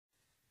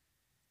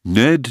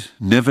Ned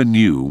never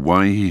knew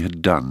why he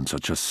had done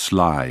such a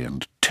sly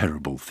and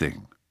terrible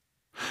thing.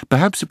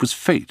 Perhaps it was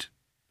fate.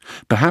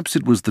 Perhaps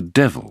it was the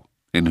devil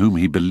in whom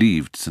he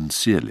believed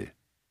sincerely.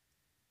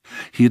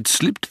 He had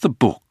slipped the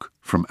book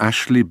from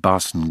Ashley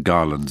Barson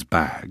Garland's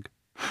bag,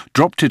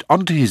 dropped it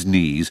onto his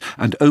knees,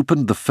 and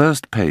opened the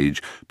first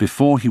page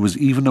before he was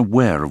even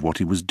aware of what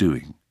he was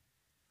doing.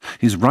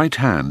 His right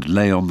hand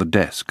lay on the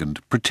desk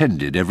and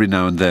pretended every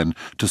now and then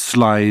to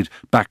slide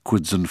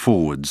backwards and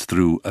forwards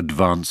through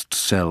advanced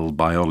cell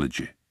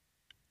biology.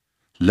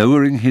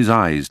 Lowering his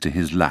eyes to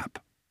his lap,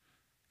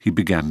 he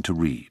began to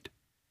read.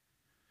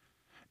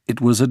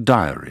 It was a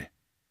diary.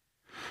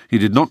 He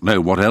did not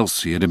know what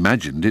else he had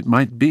imagined it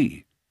might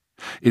be.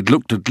 It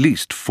looked at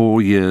least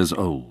 4 years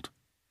old.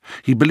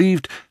 He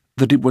believed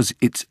that it was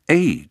its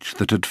age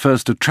that had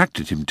first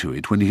attracted him to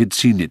it when he had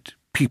seen it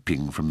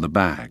peeping from the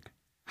bag.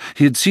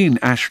 He had seen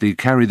Ashley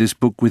carry this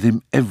book with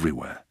him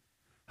everywhere,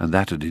 and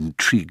that had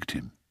intrigued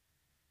him.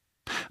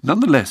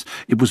 Nonetheless,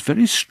 it was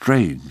very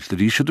strange that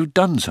he should have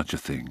done such a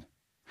thing.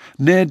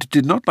 Ned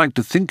did not like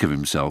to think of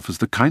himself as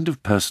the kind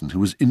of person who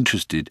was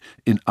interested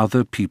in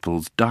other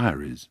people's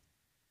diaries.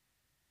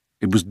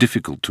 It was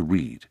difficult to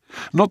read,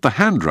 not the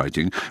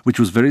handwriting, which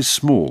was very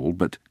small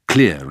but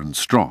clear and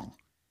strong.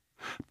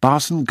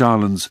 Barson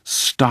Garland's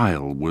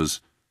style was,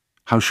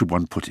 how should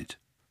one put it,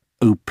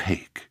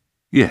 opaque.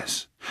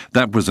 Yes,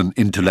 that was an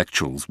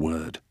intellectual's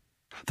word.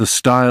 The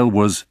style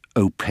was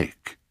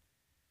opaque.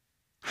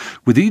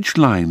 With each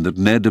line that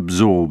Ned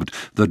absorbed,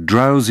 the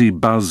drowsy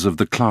buzz of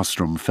the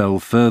classroom fell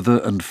further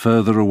and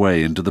further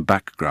away into the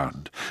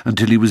background,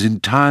 until he was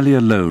entirely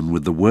alone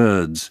with the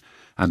words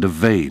and a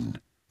vein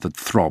that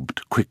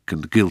throbbed quick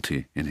and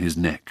guilty in his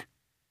neck.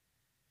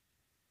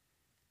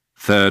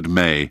 3rd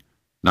May,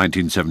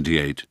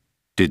 1978,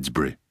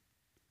 Didsbury.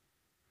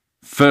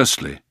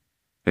 Firstly,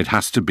 it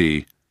has to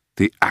be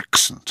the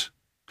accent.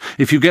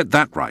 If you get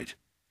that right,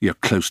 you're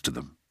close to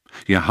them.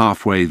 You're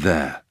halfway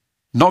there.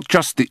 Not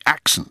just the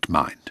accent,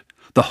 mind,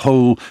 the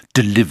whole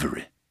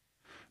delivery.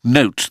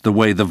 Note the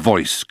way the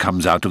voice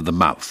comes out of the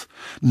mouth.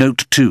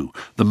 Note, too,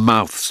 the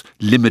mouth's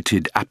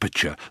limited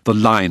aperture, the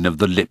line of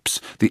the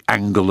lips, the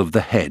angle of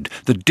the head,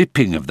 the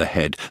dipping of the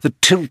head, the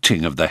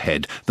tilting of the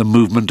head, the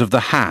movement of the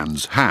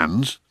hands,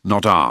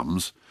 not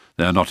arms,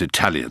 they're not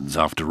Italians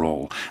after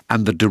all,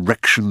 and the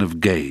direction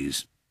of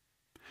gaze.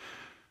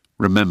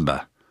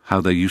 Remember how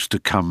there used to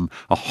come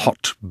a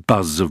hot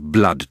buzz of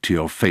blood to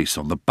your face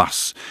on the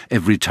bus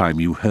every time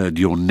you heard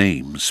your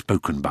name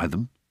spoken by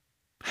them?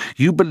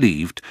 You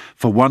believed,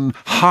 for one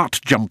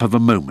heart jump of a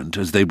moment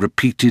as they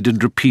repeated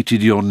and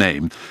repeated your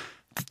name,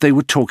 that they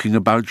were talking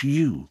about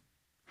you.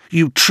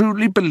 You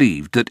truly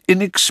believed that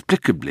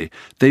inexplicably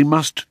they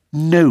must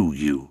know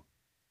you.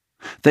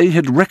 They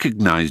had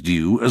recognized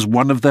you as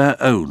one of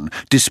their own,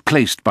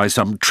 displaced by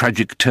some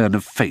tragic turn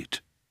of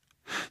fate.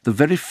 The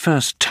very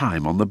first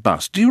time on the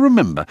bus, do you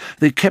remember,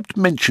 they kept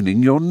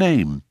mentioning your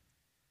name.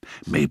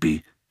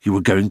 Maybe you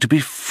were going to be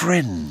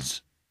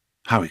friends.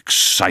 How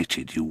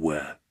excited you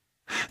were.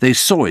 They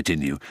saw it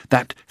in you,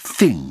 that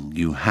thing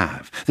you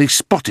have. They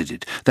spotted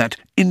it, that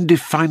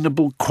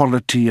indefinable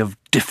quality of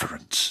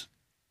difference.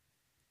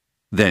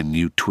 Then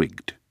you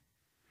twigged.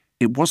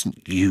 It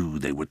wasn't you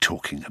they were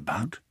talking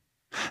about.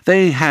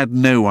 They had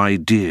no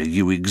idea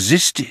you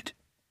existed.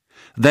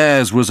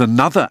 Theirs was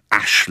another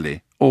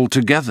Ashley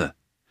altogether.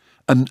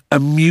 An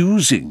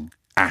amusing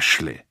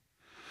Ashley.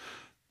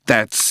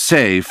 That's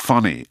say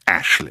funny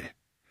Ashley.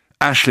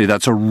 Ashley,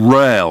 that's a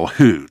real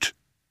hoot.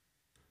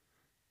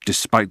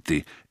 Despite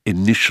the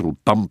initial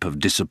bump of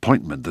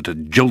disappointment that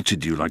had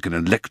jolted you like an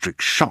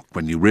electric shock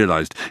when you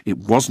realized it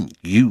wasn't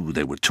you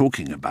they were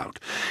talking about,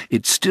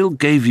 it still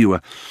gave you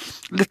a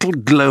little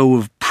glow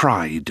of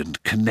pride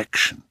and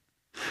connection.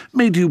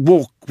 Made you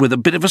walk with a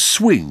bit of a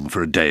swing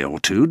for a day or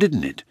two,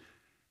 didn't it?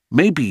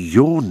 Maybe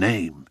your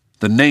name,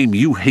 the name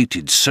you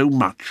hated so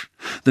much,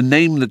 the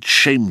name that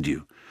shamed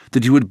you,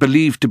 that you had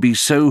believed to be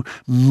so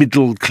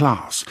middle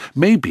class,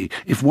 maybe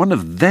if one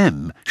of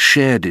them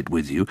shared it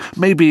with you,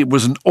 maybe it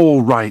was an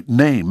all-right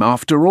name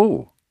after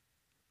all.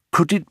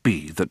 Could it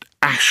be that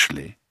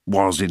Ashley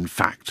was, in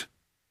fact,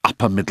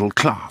 upper middle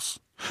class,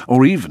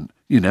 or even,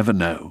 you never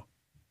know,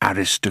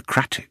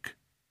 aristocratic?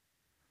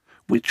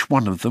 Which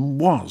one of them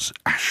was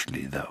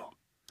Ashley, though?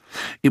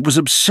 It was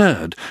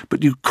absurd,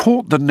 but you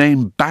caught the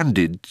name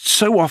bandied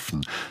so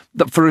often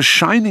that for a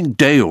shining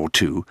day or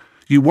two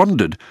you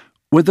wondered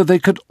whether they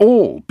could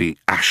all be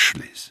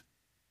Ashleys.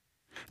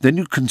 Then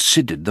you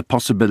considered the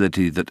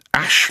possibility that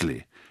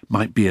Ashley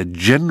might be a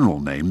general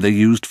name they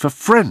used for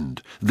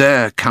friend,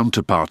 their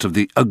counterpart of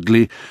the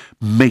ugly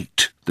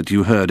mate that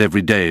you heard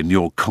every day in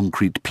your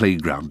concrete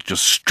playground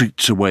just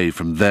streets away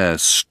from their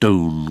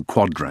stone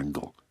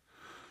quadrangle.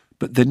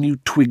 But then you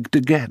twigged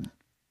again.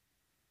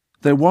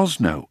 There was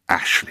no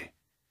Ashley.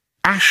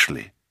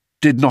 Ashley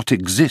did not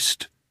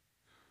exist.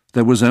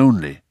 There was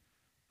only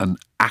an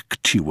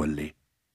actually.